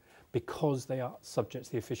because they are subject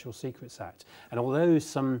to the Official Secrets Act. And although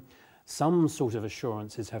some sort of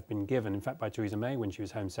assurances have been given, in fact by Theresa May when she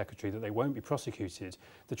was Home Secretary, that they won't be prosecuted,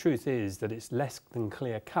 the truth is that it's less than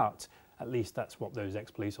clear cut. At least that's what those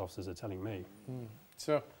ex-police officers are telling me.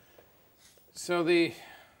 So the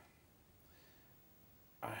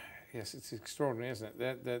yes, it's extraordinary, isn't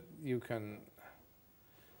it? That you can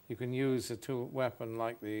use a weapon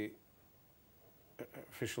like the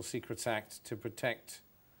Official Secrets Act to protect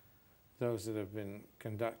those that have been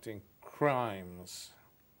conducting crimes.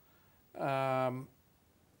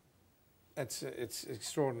 It's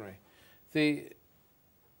extraordinary.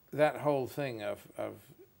 That whole thing of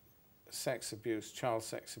sex abuse, child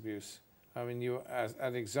sex abuse. I mean, you at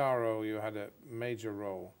Exaro, you had a major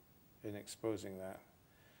role in exposing that,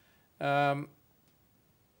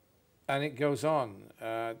 and it goes on.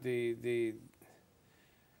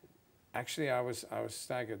 Actually, I was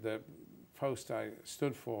staggered. The post I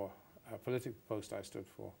stood for, a political post I stood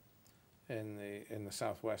for, in the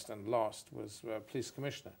Southwest and lost was police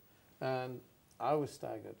commissioner, and I was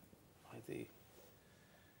staggered by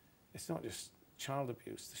it's not just child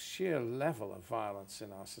abuse, the sheer level of violence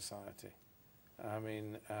in our society. I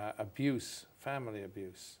mean, abuse, family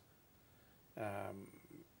abuse,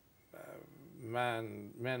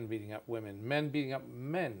 men beating up women, men beating up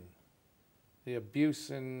men, the abuse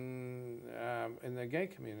in the gay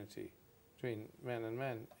community between men and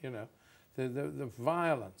men, you know, the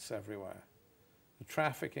violence everywhere, the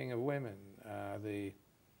trafficking of women, the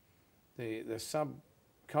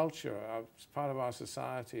subculture of part of our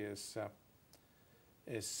society is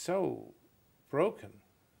so broken.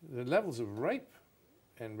 The levels of rape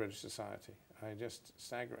in British society are just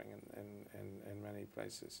staggering in many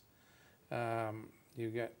places. You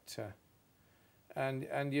get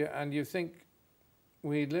and you think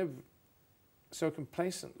we live so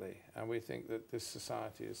complacently, and we think that this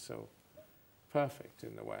society is so perfect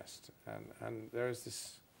in the West, and there is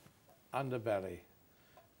this underbelly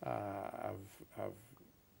of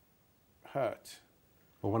hurt.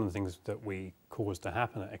 Well, one of the things that we caused to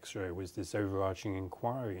happen at Exero was this overarching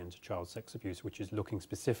inquiry into child sex abuse, which is looking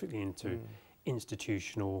specifically into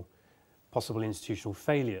possible institutional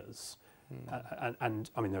failures. And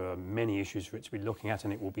I mean, there are many issues for it to be looking at,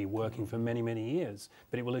 and it will be working for many, many years.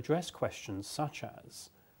 But it will address questions such as,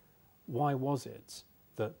 why was it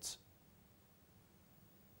that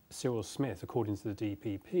Cyril Smith, according to the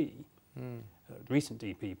DPP, recent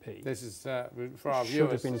DPP, This is, for our should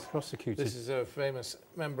viewers, have been prosecuted? this is a famous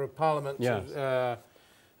member of Parliament, Yes.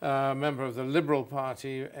 member of the Liberal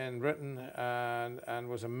Party in Britain, and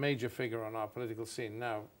was a major figure on our political scene,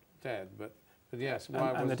 now dead. But yes,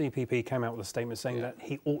 why and was the DPP came out with a statement saying Yeah. that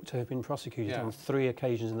he ought to have been prosecuted Yeah. on 3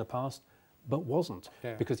 occasions in the past, but wasn't,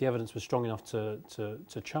 Yeah. because the evidence was strong enough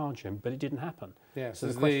to charge him, but it didn't happen. Yes, So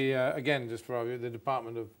this the is the again, just for our view, the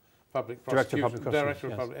Department of Public Director of Prosecution, Public Director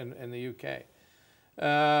of Prosecution, Public in the UK,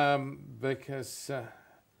 because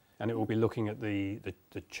And it will be looking at the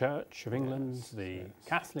Church of England, Yes, the yes.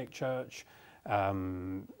 Catholic Church,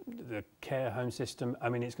 the care home system. I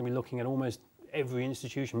mean, it's going to be looking at almost every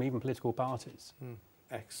institution, even political parties.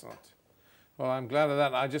 excellent. Well, I'm glad of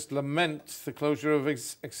that. I just lament the closure of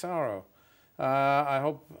Exaro. I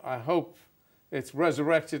hope it's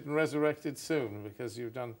resurrected soon, because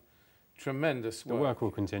you've done tremendous The work. work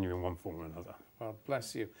will continue in one form or another. Well,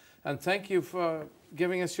 bless you. And thank you for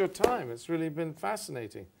giving us your time. It's really been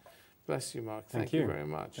fascinating. Bless you, Mark. Thank you very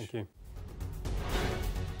much. Thank you.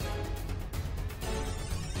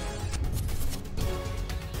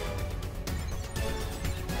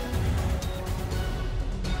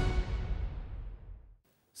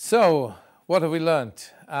 So, what have we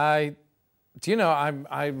learnt? I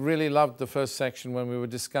really loved the first section when we were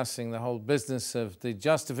discussing the whole business of the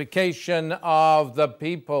justification of the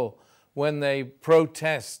people when they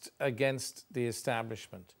protest against the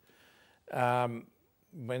establishment.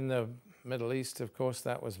 In the Middle East, of course,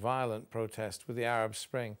 that was violent protest with the Arab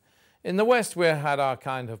Spring. In the West, we had our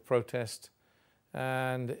kind of protest,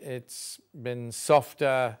 and it's been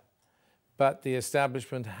softer, but the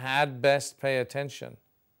establishment had best pay attention.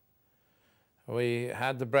 We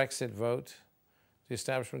had the Brexit vote. The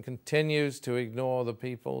establishment continues to ignore the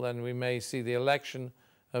people, and we may see the election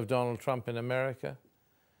of Donald Trump in America.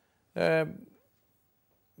 The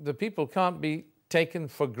people can't be taken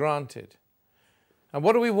for granted. And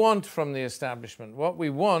what do we want from the establishment? What we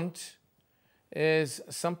want is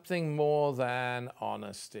something more than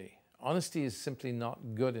honesty. Honesty is simply not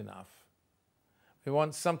good enough. We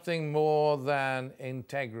want something more than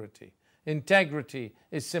integrity. Integrity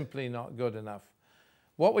is simply not good enough.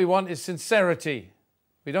 What we want is sincerity.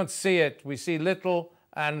 We don't see it. We see little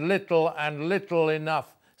and little and little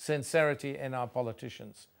enough sincerity in our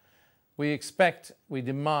politicians. We expect, we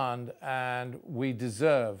demand, and we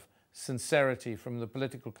deserve sincerity from the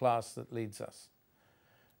political class that leads us.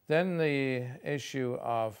 Then the issue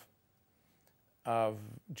of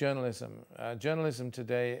journalism. Journalism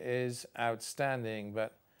today is outstanding,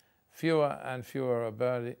 but fewer and fewer are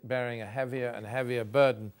bearing a heavier and heavier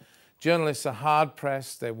burden. Journalists are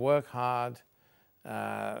hard-pressed, they work hard,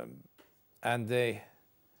 and they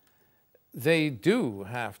do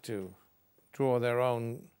have to draw their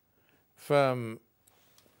own firm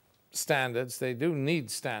standards. They do need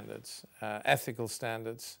standards, ethical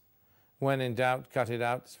standards. When in doubt, cut it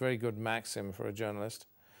out. It's a very good maxim for a journalist.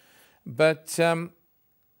 But, and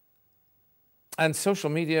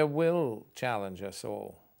social media will challenge us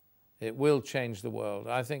all. It will change the world.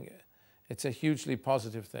 I think it's a hugely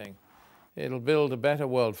positive thing. It'll build a better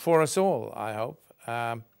world for us all, I hope.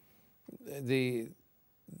 The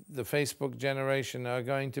Facebook generation are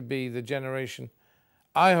going to be the generation,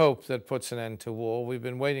 I hope, that puts an end to war. We've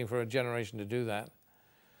been waiting for a generation to do that.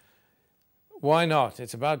 Why not?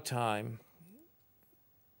 It's about time.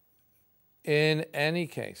 In any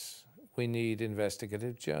case, we need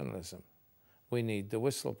investigative journalism. We need the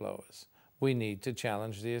whistleblowers. We need to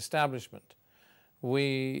challenge the establishment.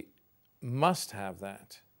 We must have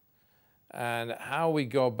that. And how we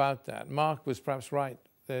go about that, Mark was perhaps right,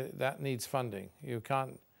 that needs funding. You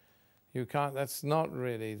can't, that's not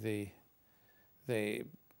really the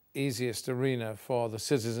easiest arena for the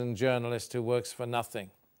citizen journalist who works for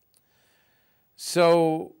nothing.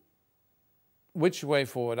 So, which way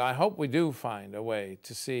forward? I hope we do find a way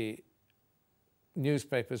to see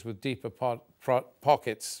newspapers with deeper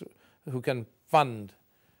pockets who can fund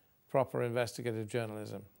proper investigative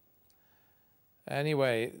journalism.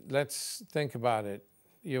 Anyway, let's think about it,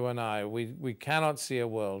 you and I. We cannot see a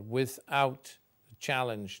world without the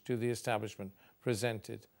challenge to the establishment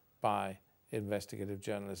presented by investigative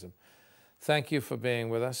journalism. Thank you for being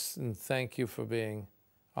with us, and thank you for being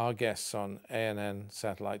our guests on ANN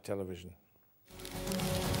Satellite Television.